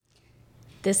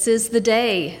This is the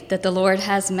day that the Lord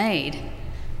has made.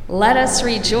 Let us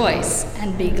rejoice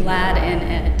and be glad in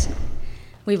it.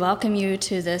 We welcome you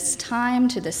to this time,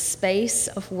 to this space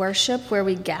of worship where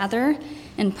we gather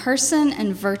in person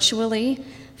and virtually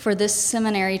for this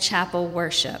seminary chapel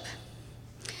worship.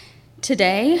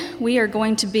 Today, we are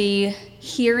going to be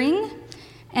hearing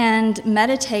and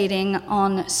meditating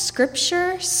on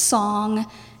scripture, song,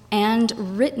 and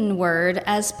written word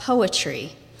as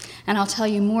poetry. And I'll tell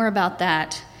you more about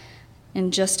that in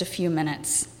just a few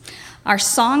minutes. Our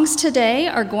songs today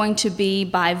are going to be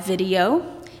by video.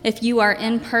 If you are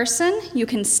in person, you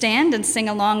can stand and sing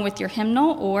along with your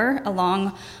hymnal or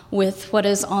along with what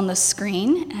is on the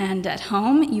screen. And at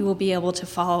home, you will be able to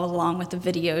follow along with the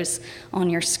videos on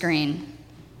your screen.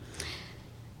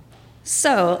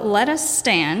 So let us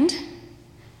stand,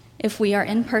 if we are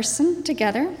in person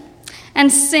together,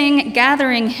 and sing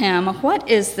Gathering Hymn, What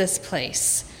is This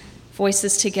Place?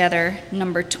 Voices together,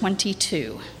 number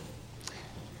 22.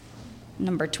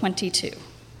 Number 22.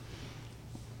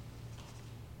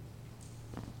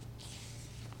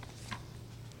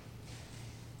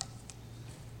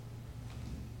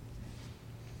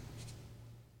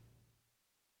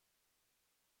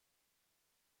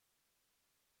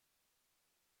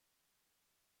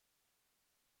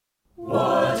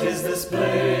 What is this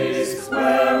place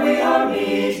where we are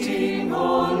meeting?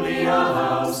 Only a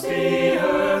house, the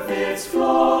earth its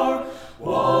floor,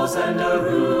 walls and a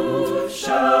roof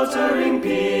sheltering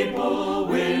people,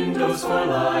 windows for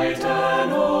light,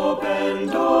 an open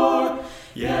door.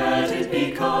 Yet it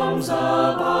becomes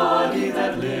a body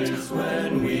that lives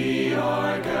when we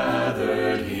are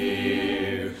gathered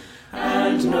here,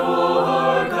 and know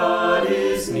our God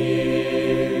is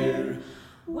near.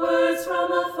 Words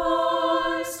from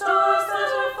afar, stars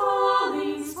that are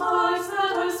falling, sparks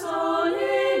that are sown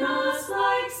in us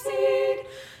like seed,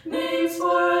 names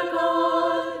for a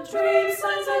God, dreams,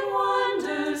 signs, and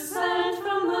wonders sent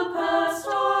from the past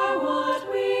are what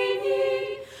we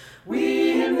need.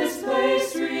 We in this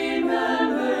place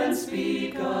remember and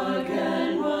speak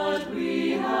again what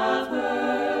we have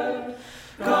heard,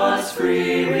 God's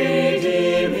free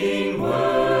redeeming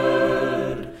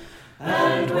word,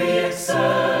 and we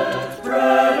accept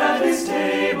bread at his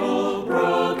table,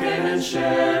 broken and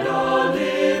shared, a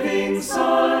living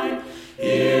sign.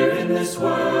 Here in this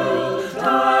world,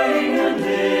 dying and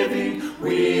living,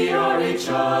 we are each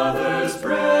other's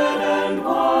bread and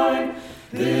wine.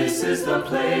 This is the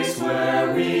place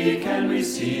where we can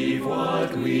receive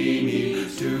what we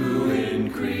need to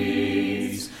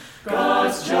increase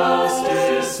God's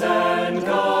justice and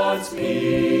God's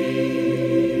peace.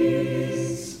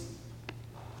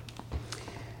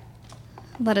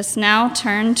 Let us now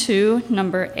turn to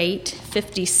number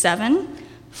 857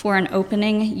 for an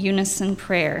opening unison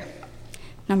prayer.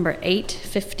 Number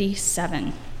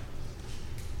 857.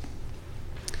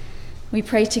 We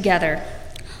pray together.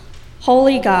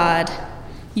 Holy God,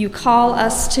 you call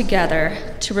us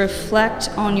together to reflect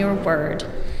on your word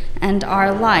and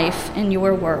our life in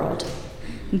your world.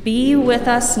 Be with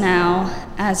us now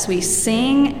as we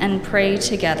sing and pray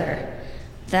together,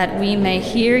 that we may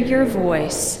hear your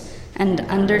voice and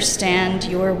understand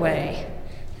your way.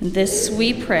 This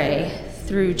we pray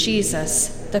through Jesus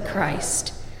the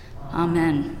Christ.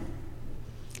 Amen.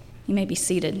 You may be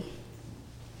seated.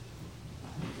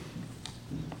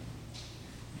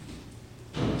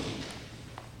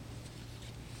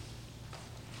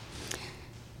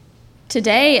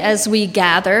 Today, as we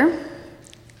gather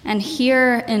and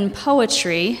hear in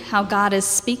poetry how God is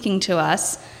speaking to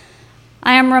us,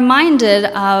 I am reminded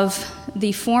of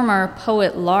the former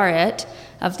poet laureate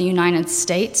of the United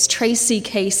States, Tracy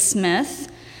K. Smith,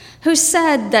 who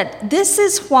said that this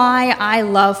is why I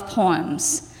love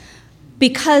poems,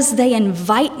 because they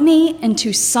invite me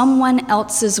into someone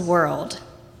else's world.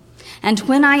 And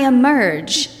when I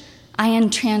emerge, I am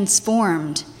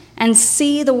transformed and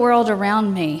see the world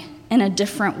around me in a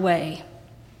different way.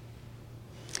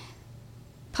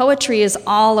 Poetry is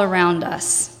all around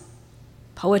us.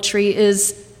 Poetry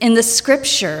is in the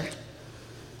scripture.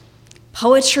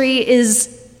 Poetry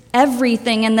is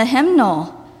everything in the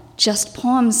hymnal, just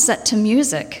poems set to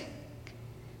music.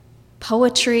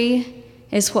 Poetry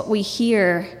is what we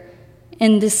hear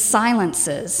in the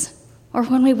silences or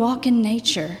when we walk in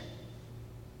nature.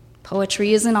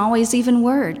 Poetry isn't always even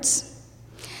words.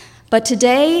 But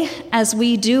today, as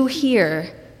we do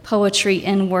hear poetry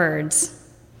in words,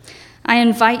 I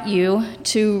invite you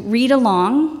to read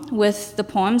along with the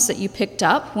poems that you picked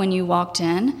up when you walked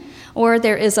in, or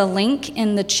there is a link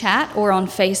in the chat or on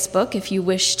Facebook if you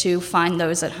wish to find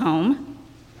those at home.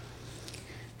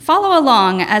 Follow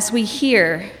along as we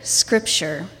hear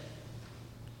scripture.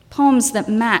 poems that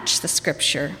match the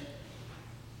scripture,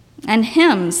 and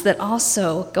hymns that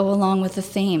also go along with the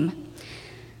theme.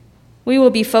 We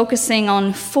will be focusing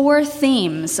on 4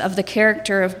 themes of the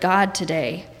character of God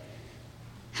today: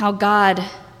 how God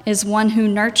is one who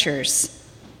nurtures,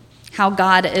 how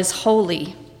God is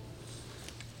holy,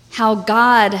 how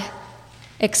God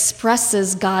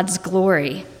expresses God's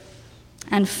glory,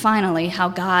 and finally, how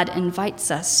God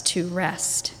invites us to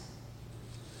rest.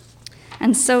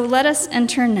 And so let us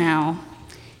enter now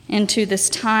into this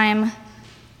time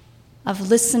of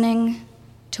listening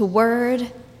to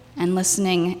word and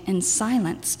listening in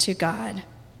silence to God.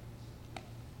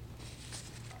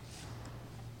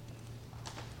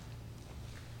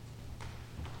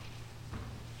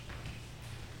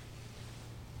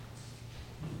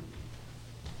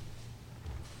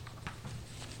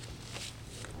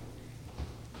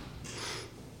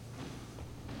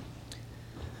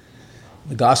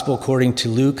 The Gospel according to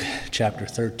Luke, chapter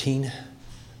 13,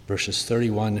 verses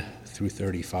 31 through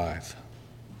 35.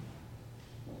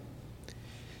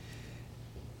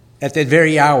 At that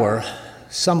very hour,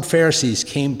 some Pharisees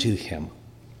came to him.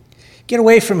 "Get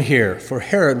away from here, for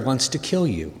Herod wants to kill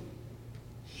you."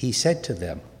 He said to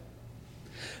them,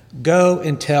 "Go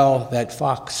and tell that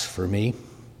fox for me.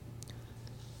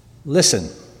 Listen,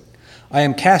 I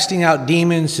am casting out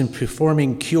demons and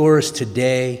performing cures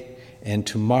today and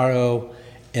tomorrow,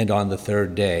 and on the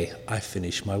 3rd day I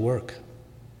finish my work.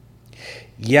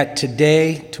 Yet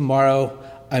today, tomorrow,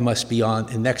 and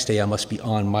next day I must be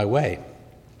on my way,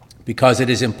 because it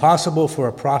is impossible for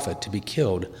a prophet to be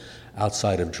killed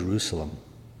outside of Jerusalem.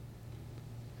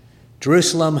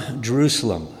 Jerusalem,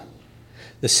 Jerusalem,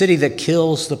 the city that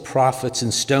kills the prophets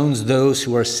and stones those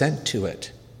who are sent to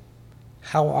it.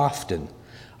 How often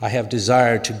I have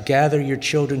desired to gather your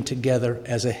children together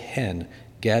as a hen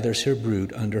gathers her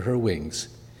brood under her wings,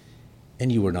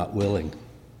 and you were not willing.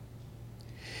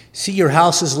 See, your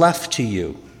house is left to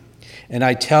you, and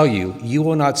I tell you, you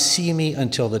will not see me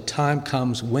until the time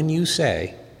comes when you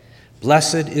say,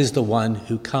 'Blessed is the one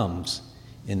who comes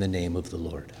in the name of the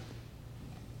Lord.'"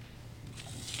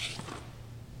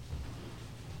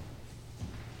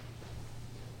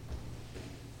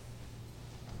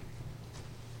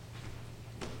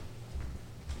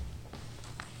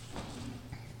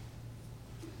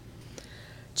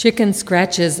 Chicken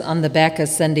Scratches on the Back of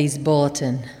Sunday's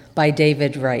Bulletin by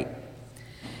David Wright.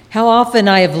 How often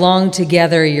I have longed to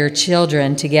gather your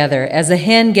children together as a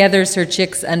hen gathers her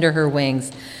chicks under her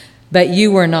wings, but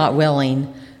you were not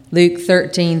willing. Luke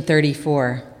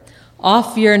 13:34.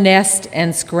 Off your nest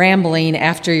and scrambling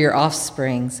after your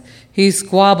offsprings, who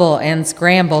squabble and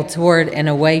scramble toward and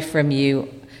away from you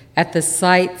at the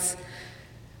slightest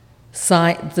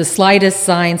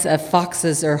signs of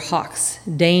foxes or hawks,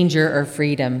 danger or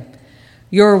freedom.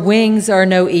 Your wings are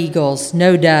no eagles,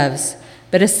 no doves,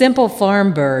 but a simple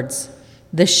farm bird's,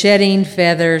 the shedding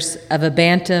feathers of a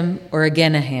bantam or a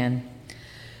genahan.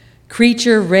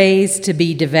 Creature raised to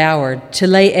be devoured, to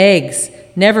lay eggs,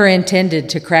 never intended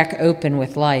to crack open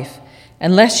with life,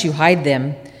 unless you hide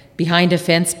them behind a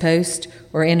fence post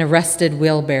or in a rusted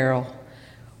wheelbarrow,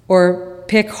 or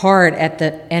pick hard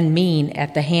and mean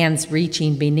at the hands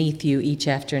reaching beneath you each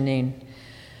afternoon.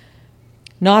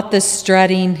 Not the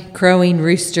strutting, crowing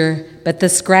rooster, but the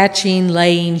scratching,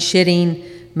 laying, shitting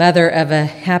mother of a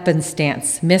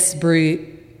happenstance,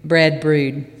 misbred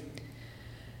brood.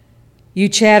 You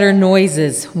chatter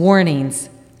noises, warnings,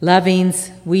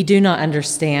 lovings we do not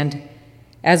understand,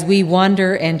 as we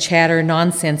wander and chatter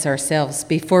nonsense ourselves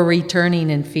before returning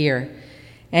in fear.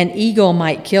 An eagle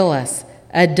might kill us,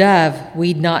 a dove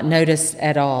we'd not notice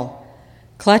at all.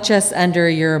 Clutch us under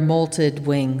your molted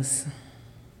wings.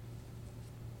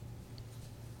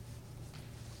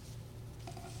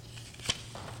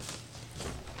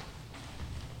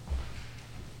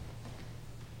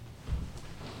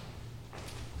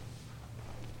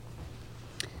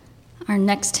 Our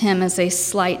next hymn is a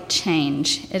slight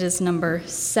change. It is number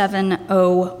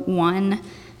 701,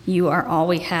 You Are All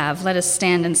We Have. Let us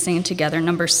stand and sing together,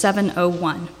 number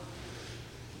 701.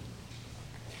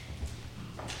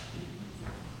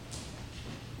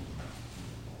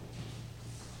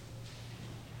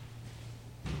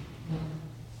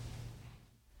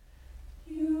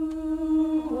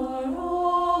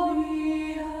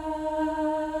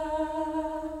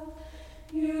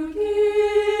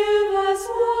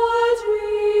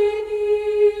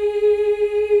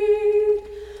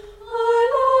 Our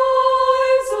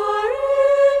lives are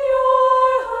in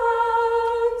your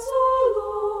hands, O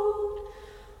Lord. We are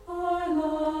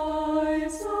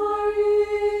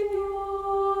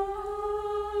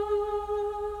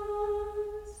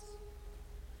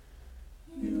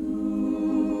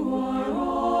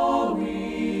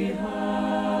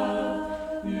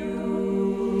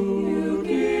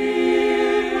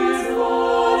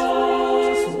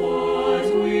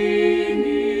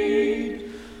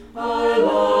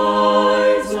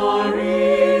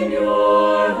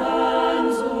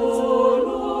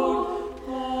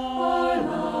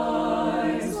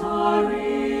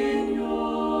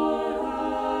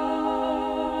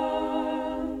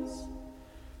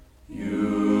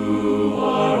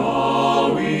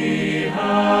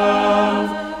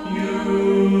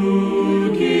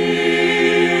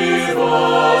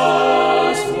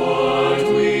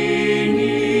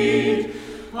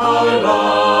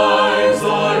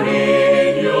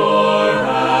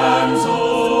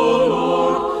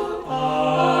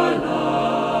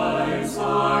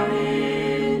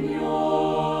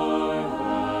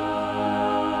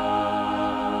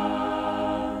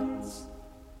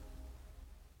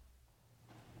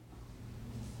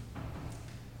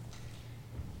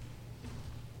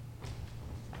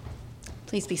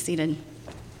Please be seated.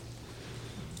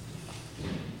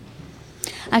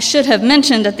 I should have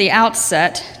mentioned at the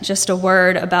outset just a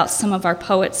word about some of our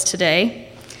poets today.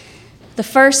 The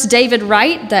first, David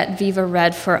Wright, that Viva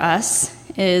read for us,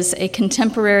 is a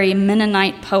contemporary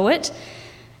Mennonite poet,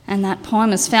 and that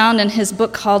poem is found in his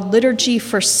book called Liturgy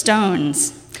for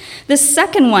Stones. The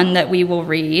second one that we will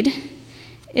read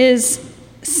is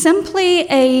simply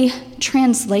a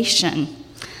translation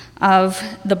of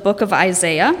the book of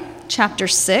Isaiah, chapter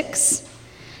 6.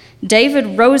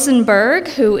 David Rosenberg,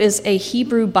 who is a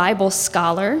Hebrew Bible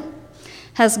scholar,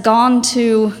 has gone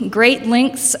to great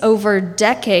lengths over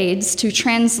decades to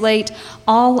translate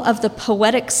all of the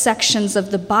poetic sections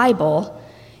of the Bible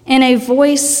in a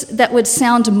voice that would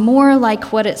sound more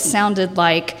like what it sounded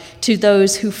like to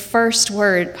those who first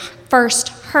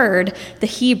heard the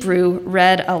Hebrew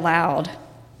read aloud.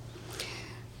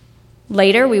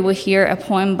 Later, we will hear a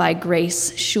poem by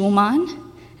Grace Schulman,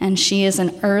 and she is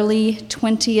an early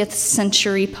 20th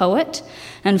century poet.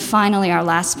 And finally, our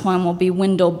last poem will be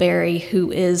Wendell Berry,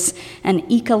 who is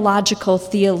an ecological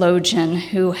theologian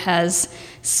who has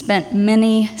spent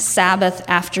many Sabbath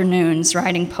afternoons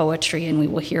writing poetry, and we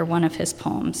will hear one of his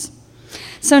poems.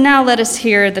 So now let us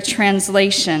hear the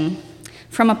translation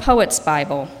from a poet's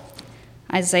Bible,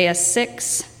 Isaiah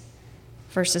 6,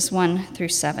 verses 1 through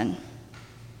 7.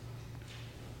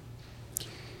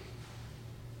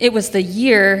 It was the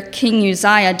year King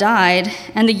Uzziah died,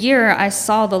 and the year I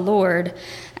saw the Lord,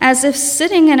 as if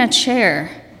sitting in a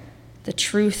chair, the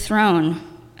true throne,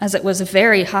 as it was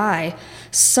very high.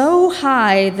 So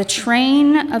high the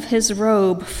train of his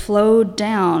robe flowed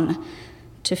down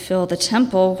to fill the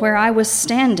temple where I was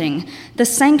standing, the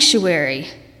sanctuary.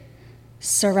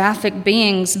 Seraphic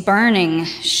beings burning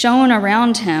shone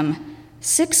around him,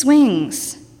 6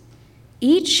 wings.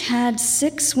 Each had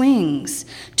 6 wings,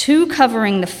 2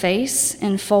 covering the face,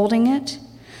 enfolding it,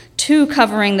 2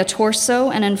 covering the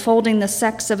torso and enfolding the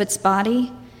sex of its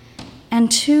body,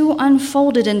 and 2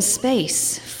 unfolded in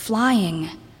space,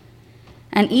 flying.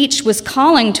 And each was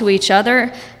calling to each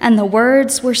other, and the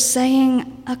words were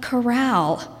saying a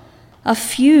chorale, a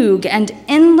fugue, and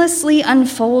endlessly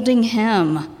unfolding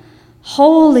hymn.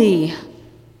 Holy,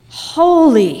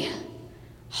 holy,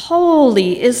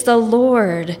 holy is the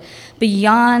Lord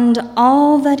beyond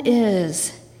all that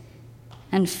is,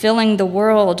 and filling the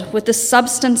world with the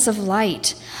substance of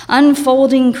light,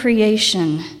 unfolding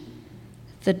creation.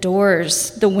 The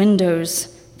doors, the windows,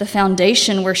 the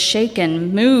foundation were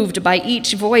shaken, moved by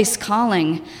each voice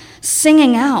calling,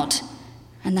 singing out,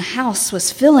 and the house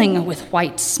was filling with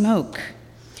white smoke,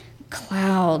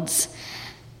 clouds.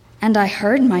 And I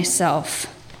heard myself.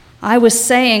 I was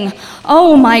saying,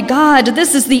 "Oh my God,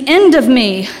 this is the end of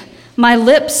me. My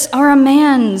lips are a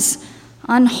man's,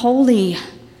 unholy.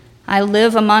 I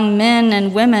live among men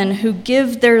and women who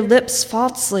give their lips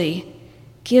falsely,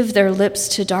 give their lips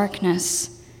to darkness.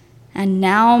 And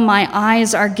now my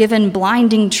eyes are given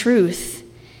blinding truth,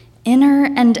 inner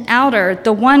and outer,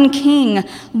 the one King,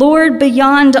 Lord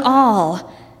beyond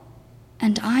all.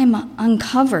 And I'm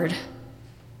uncovered,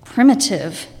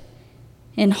 primitive,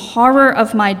 in horror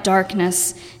of my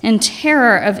darkness, in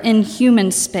terror of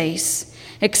inhuman space,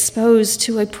 exposed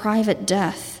to a private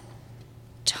death,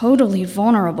 totally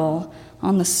vulnerable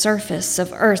on the surface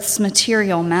of Earth's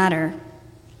material matter."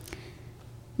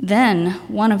 Then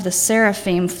one of the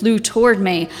seraphim flew toward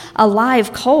me, a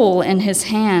live coal in his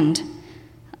hand,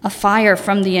 a fire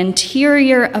from the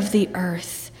interior of the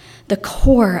earth, the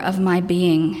core of my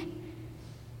being.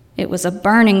 It was a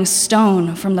burning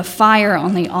stone from the fire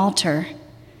on the altar.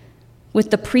 With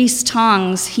the priest's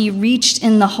tongs, he reached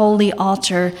in the holy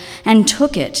altar and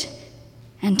took it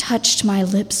and touched my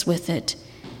lips with it.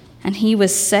 And he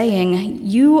was saying,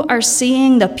 "You are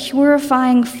seeing the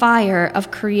purifying fire of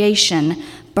creation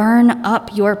burn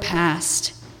up your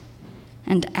past,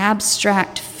 and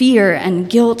abstract fear and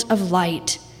guilt of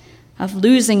light, of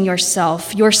losing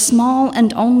yourself, your small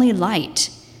and only light.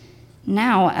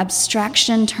 Now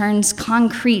abstraction turns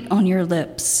concrete on your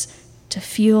lips to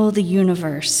feel the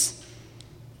universe.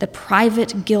 The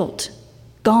private guilt,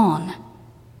 gone,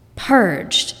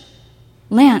 purged,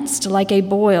 lanced like a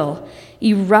boil,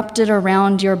 erupted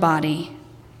around your body.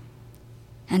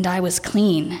 And I was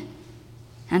clean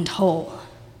and whole."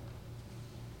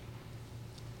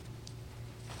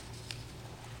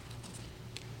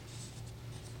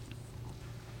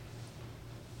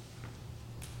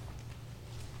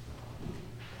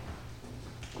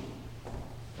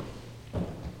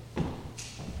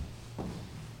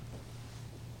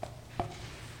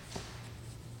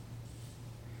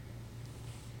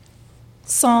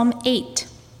 Psalm 8.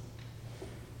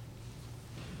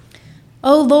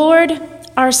 O Lord,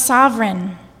 are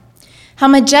sovereign. How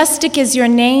majestic is your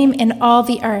name in all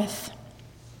the earth.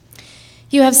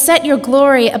 You have set your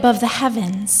glory above the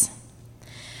heavens.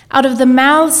 Out of the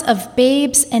mouths of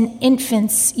babes and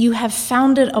infants, you have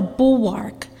founded a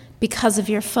bulwark because of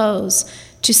your foes,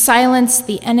 to silence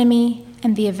the enemy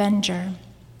and the avenger.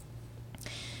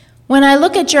 When I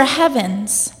look at your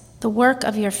heavens, the work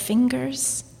of your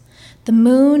fingers, the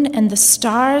moon and the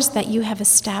stars that you have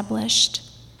established,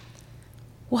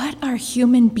 what are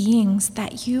human beings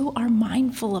that you are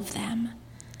mindful of them?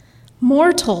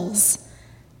 Mortals,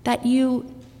 that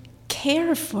you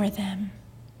care for them.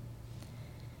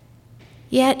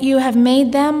 Yet you have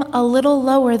made them a little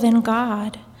lower than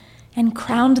God and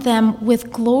crowned them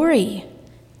with glory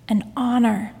and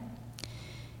honor.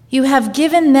 You have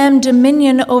given them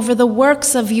dominion over the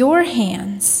works of your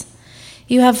hands.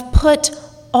 You have put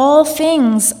all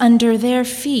things under their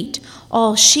feet,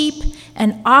 all sheep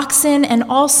and oxen, and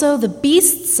also the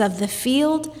beasts of the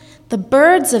field, the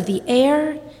birds of the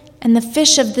air, and the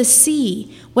fish of the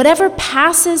sea, whatever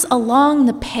passes along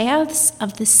the paths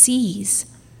of the seas.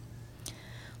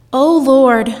 O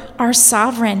Lord, our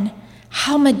sovereign,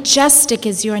 how majestic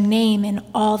is your name in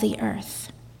all the earth.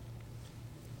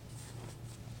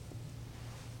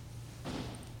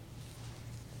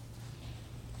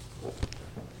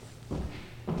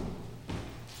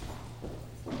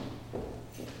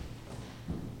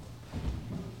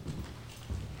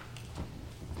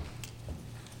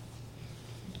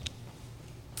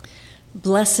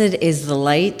 Blessed is the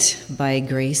Light by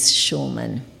Grace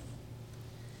Schulman.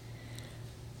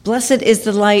 Blessed is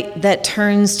the light that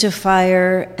turns to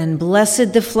fire, and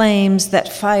blessed the flames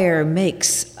that fire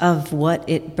makes of what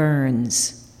it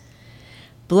burns.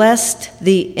 Blessed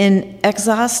the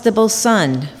inexhaustible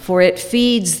sun, for it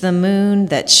feeds the moon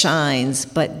that shines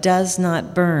but does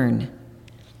not burn.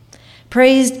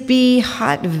 Praised be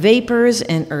hot vapors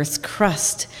in earth's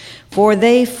crust, for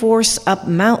they force up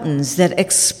mountains that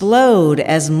explode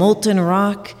as molten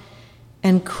rock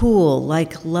and cool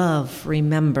like love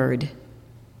remembered.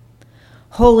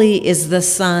 Holy is the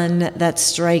sun that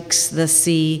strikes the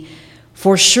sea,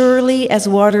 for surely as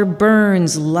water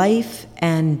burns, life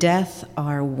and death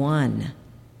are one.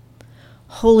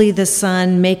 Holy the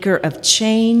sun, maker of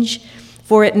change,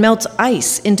 for it melts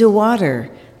ice into water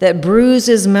that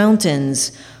bruises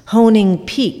mountains, honing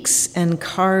peaks and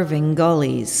carving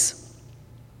gullies.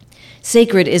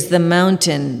 Sacred is the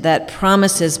mountain that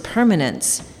promises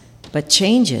permanence, but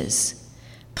changes,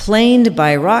 planed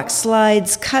by rock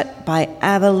slides, cut by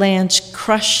avalanche,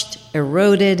 crushed,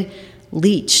 eroded,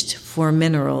 leached for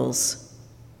minerals.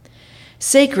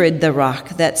 Sacred the rock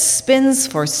that spins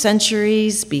for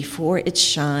centuries before it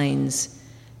shines,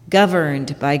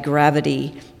 governed by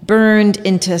gravity, burned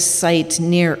into sight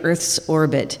near Earth's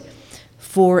orbit,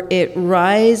 for it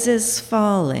rises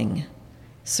falling,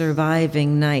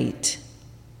 surviving night.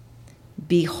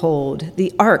 Behold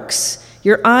the arcs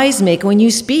your eyes make when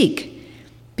you speak.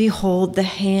 Behold the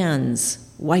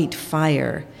hands, white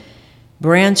fire,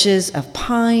 branches of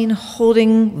pine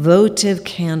holding votive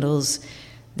candles.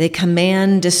 They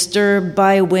command, disturbed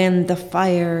by wind, the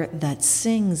fire that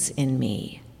sings in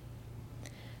me.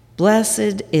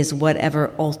 Blessed is whatever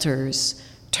alters,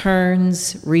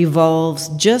 turns, revolves,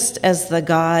 just as the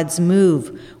gods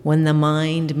move when the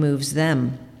mind moves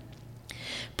them.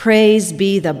 Praise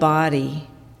be the body,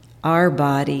 our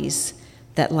bodies,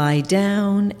 that lie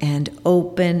down and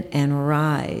open and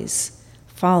rise,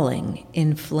 falling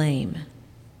in flame.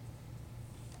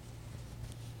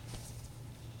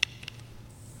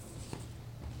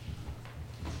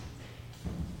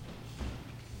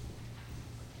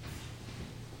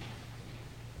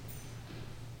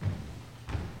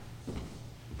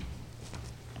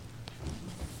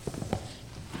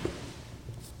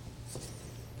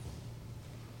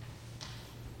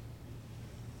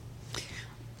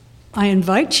 I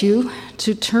invite you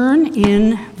to turn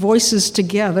in Voices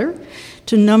Together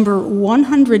to number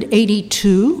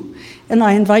 182, and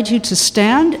I invite you to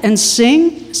stand and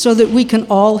sing so that we can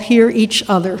all hear each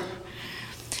other.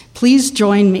 Please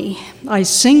join me. I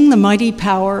sing the mighty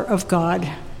power of God.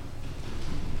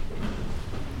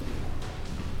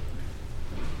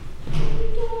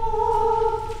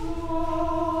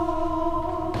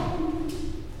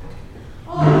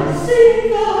 I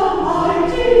sing the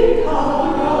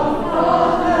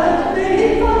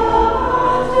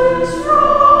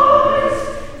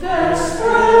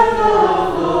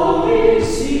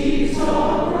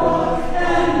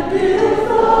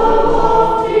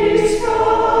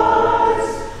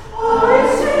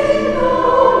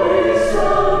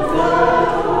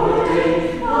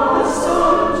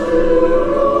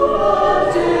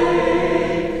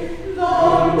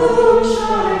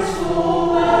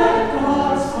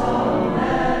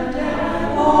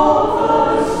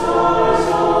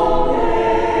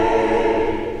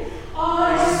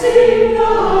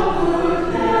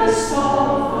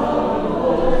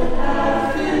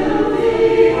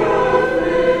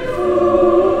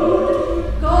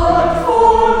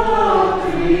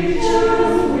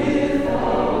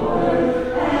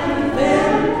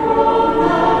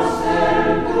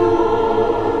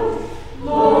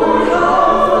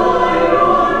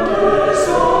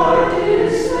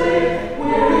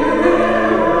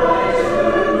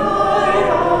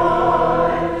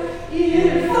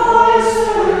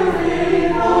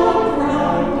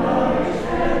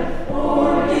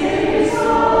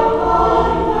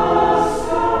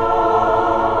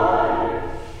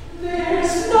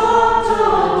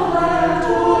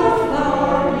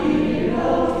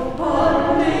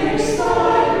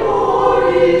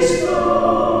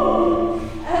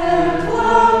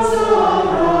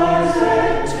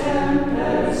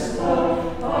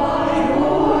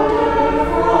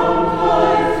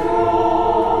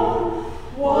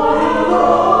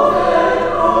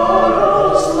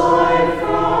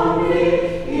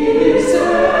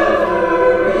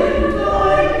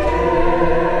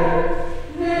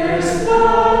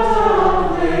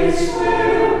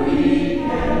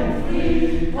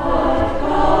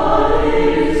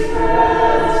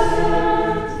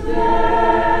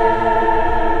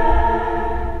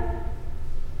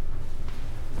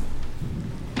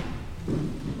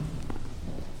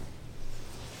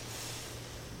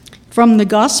From the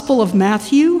Gospel of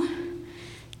Matthew,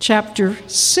 chapter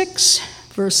 6,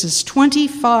 verses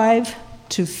 25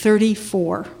 to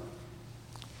 34.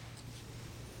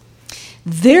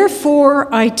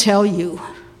 Therefore, I tell you,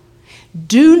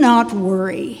 do not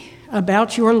worry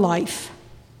about your life,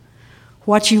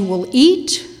 what you will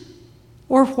eat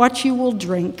or what you will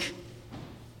drink,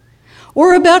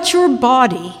 or about your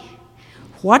body,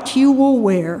 what you will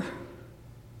wear.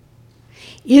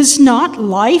 Is not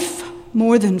life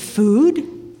more than food,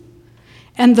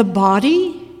 and the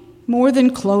body more than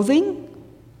clothing?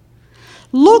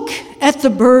 Look at the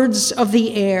birds of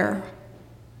the air.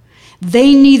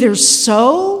 They neither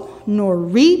sow nor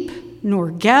reap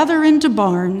nor gather into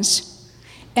barns,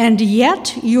 and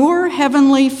yet your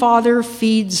heavenly Father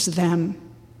feeds them.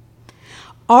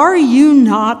 Are you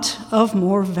not of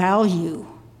more value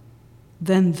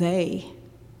than they?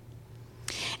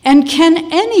 And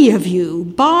can any of you,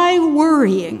 by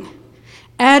worrying,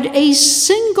 add a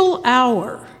single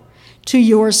hour to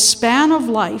your span of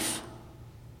life?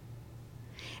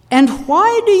 And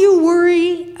why do you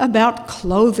worry about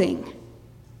clothing?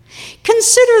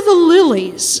 Consider the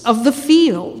lilies of the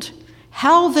field,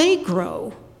 how they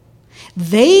grow.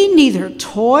 They neither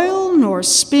toil nor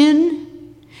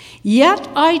spin. Yet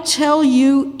I tell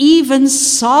you, even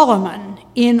Solomon,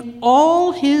 in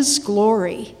all his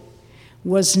glory,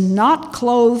 was not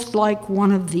clothed like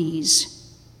one of these.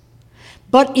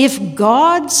 But if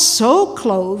God so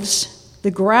clothes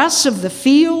the grass of the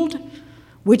field,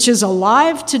 which is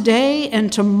alive today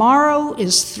and tomorrow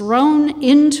is thrown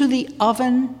into the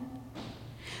oven,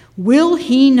 will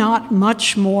he not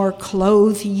much more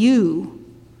clothe you,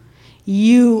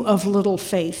 you of little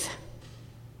faith?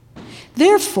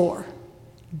 Therefore,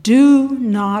 do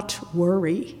not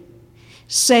worry,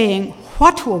 saying,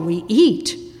 what will we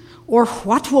eat? Or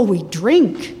what will we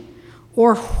drink?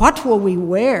 Or what will we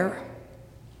wear?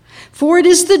 For it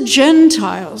is the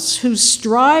Gentiles who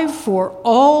strive for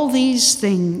all these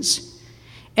things,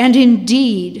 and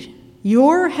indeed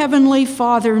your heavenly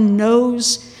Father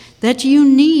knows that you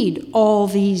need all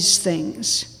these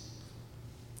things.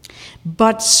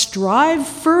 But strive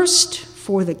first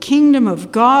for the kingdom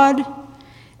of God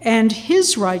and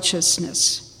his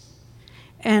righteousness,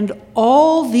 and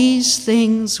all these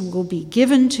things will be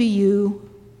given to you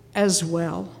as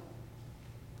well.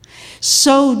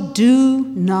 So do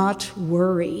not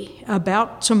worry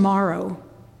about tomorrow,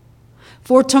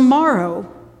 for tomorrow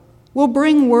will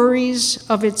bring worries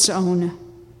of its own.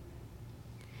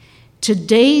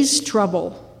 Today's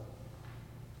trouble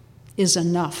is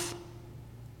enough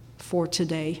for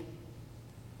today.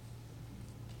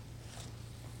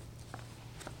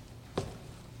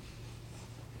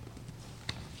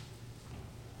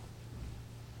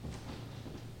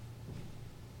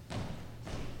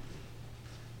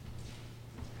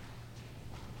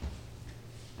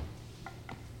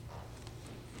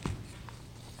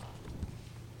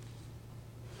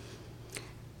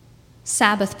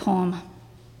 Sabbath poem,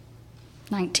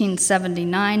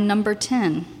 1979, number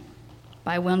 10,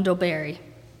 by Wendell Berry.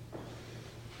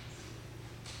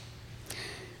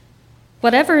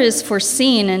 Whatever is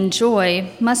foreseen in joy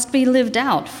must be lived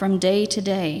out from day to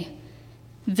day.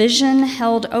 Vision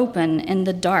held open in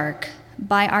the dark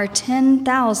by our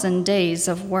 10,000 days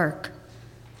of work.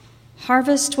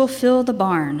 Harvest will fill the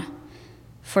barn.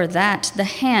 For that the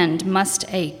hand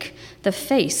must ache, the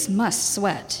face must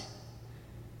sweat.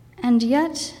 And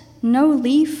yet no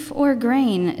leaf or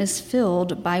grain is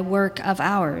filled by work of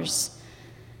ours.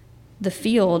 The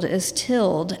field is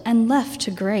tilled and left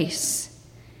to grace,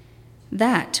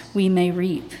 that we may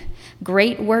reap.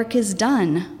 Great work is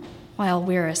done while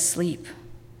we're asleep.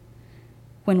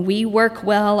 When we work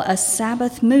well, a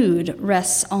Sabbath mood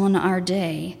rests on our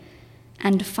day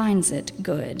and finds it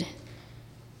good.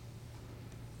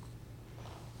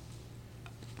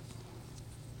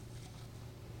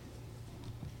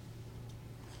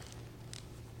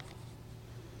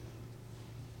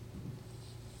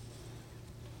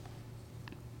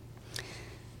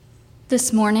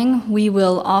 This morning, we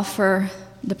will offer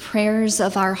the prayers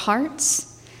of our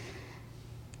hearts.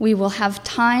 We will have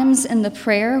times in the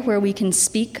prayer where we can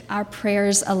speak our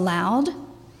prayers aloud.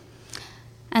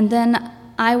 And then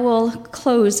I will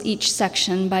close each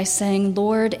section by saying,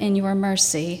 Lord, in your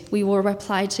mercy, we will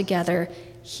reply together,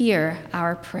 hear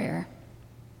our prayer.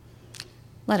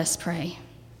 Let us pray.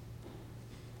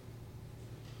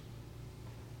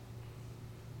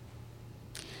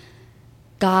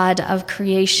 God of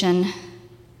creation,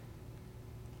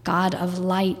 God of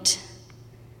light,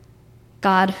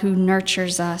 God who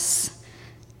nurtures us,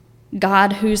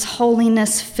 God whose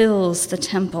holiness fills the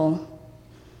temple,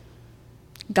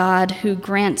 God who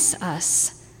grants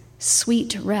us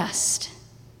sweet rest.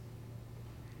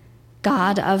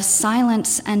 God of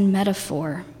silence and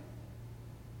metaphor,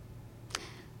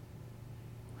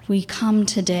 we come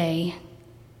today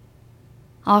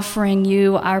offering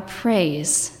you our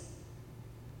praise,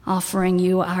 offering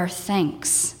you our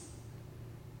thanks,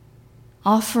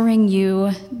 offering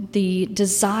you the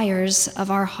desires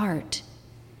of our heart,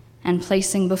 and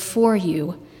placing before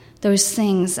you those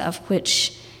things of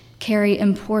which carry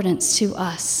importance to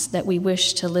us that we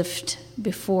wish to lift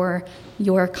before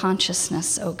your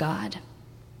consciousness, O God.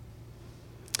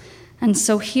 And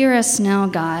so hear us now,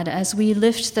 God, as we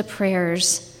lift the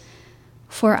prayers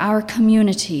for our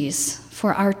communities,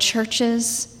 for our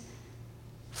churches,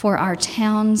 for our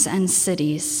towns and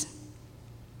cities.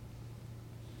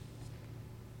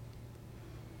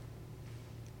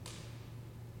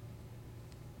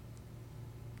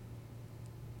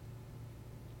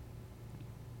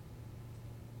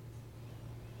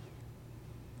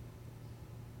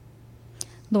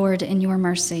 Lord, in your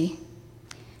mercy,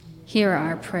 hear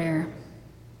our prayer.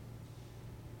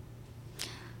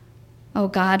 O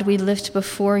God, we lift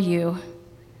before you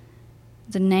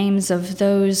the names of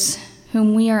those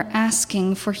whom we are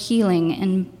asking for healing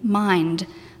in mind,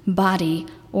 body,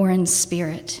 or in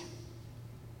spirit.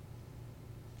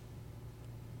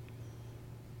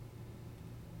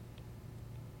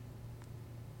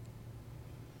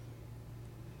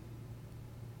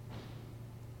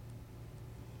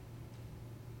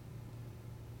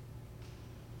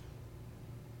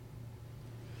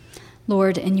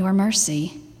 Lord, in your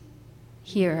mercy,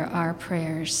 hear our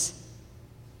prayers.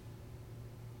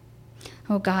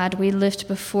 O God, we lift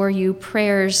before you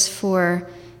prayers for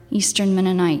Eastern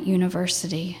Mennonite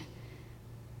University,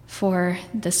 for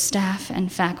the staff and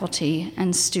faculty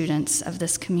and students of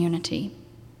this community.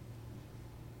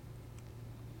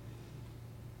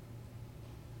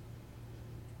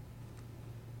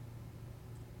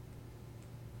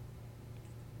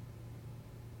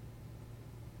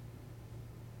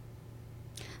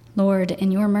 Lord,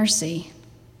 in your mercy,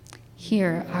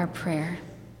 hear our prayer.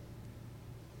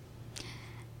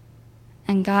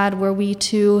 And God, were we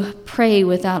to pray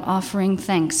without offering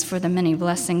thanks for the many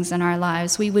blessings in our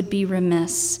lives, we would be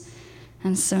remiss.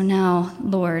 And so now,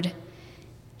 Lord,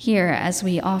 hear as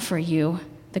we offer you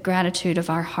the gratitude of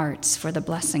our hearts for the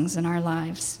blessings in our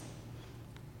lives.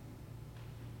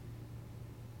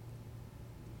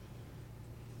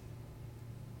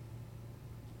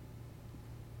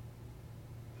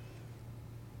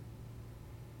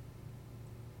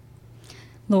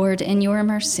 Lord, in your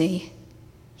mercy,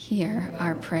 hear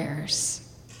our prayers.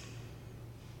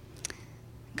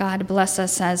 God, bless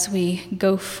us as we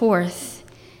go forth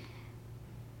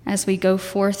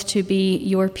to be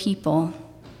your people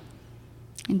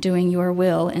and doing your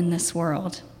will in this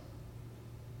world.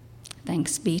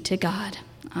 Thanks be to God.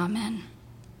 Amen.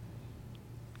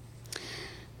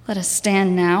 Let us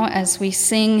stand now as we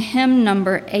sing hymn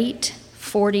number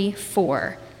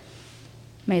 844.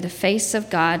 May the face of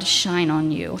God shine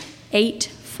on you.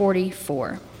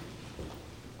 844.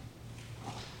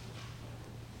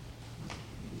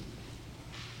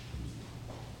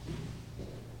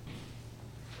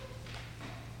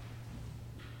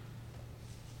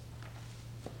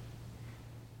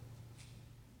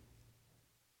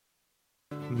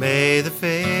 May the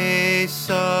face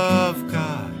of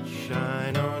God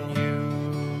shine on you.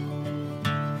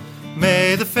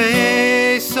 May the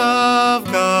face of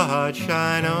God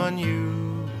shine on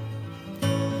you.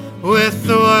 With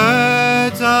the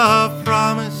words of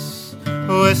promise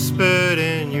whispered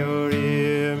in your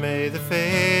ear, may the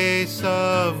face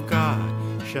of God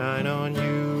shine on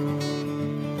you.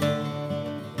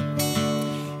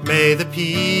 May the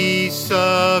peace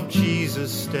of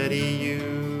Jesus steady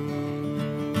you.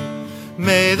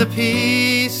 May the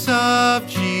peace of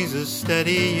Jesus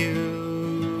steady you.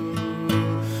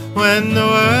 When the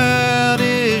world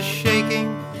is shaking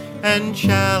and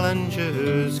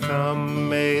challenges come,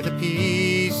 may the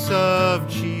peace of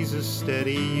Jesus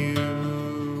steady you.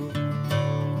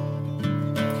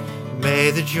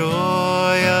 May the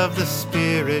joy of the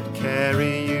Spirit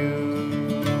carry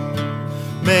you.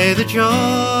 May the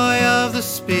joy of the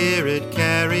Spirit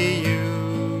carry you.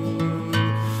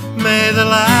 May the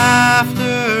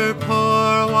laughter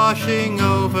pour, washing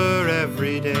over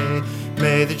every day.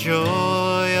 May the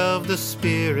joy of the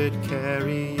Spirit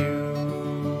carry you.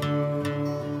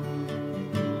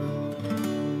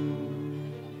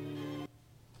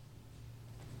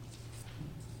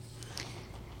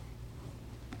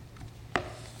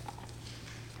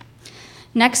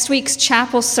 Next week's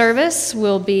chapel service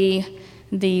will be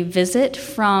the visit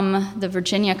from the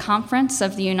Virginia Conference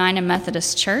of the United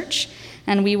Methodist Church.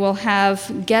 And we will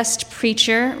have guest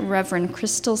preacher, Reverend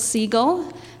Crystal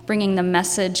Siegel, bringing the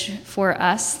message for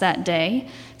us that day.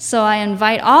 So I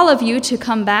invite all of you to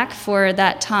come back for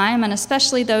that time, and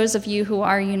especially those of you who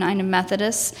are United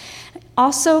Methodists.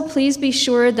 Also, please be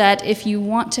sure that if you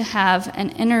want to have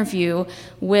an interview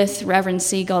with Reverend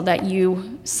Siegel, that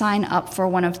you sign up for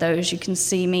one of those. You can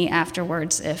see me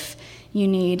afterwards if you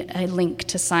need a link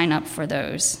to sign up for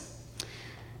those.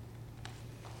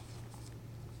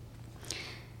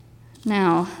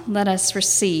 Now, let us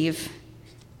receive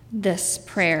this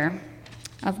prayer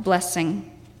of blessing.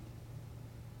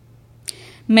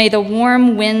 May the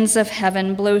warm winds of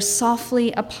heaven blow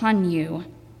softly upon you,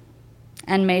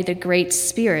 and may the Great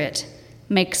Spirit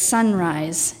make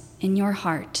sunrise in your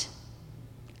heart.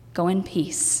 Go in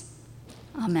peace.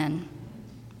 Amen.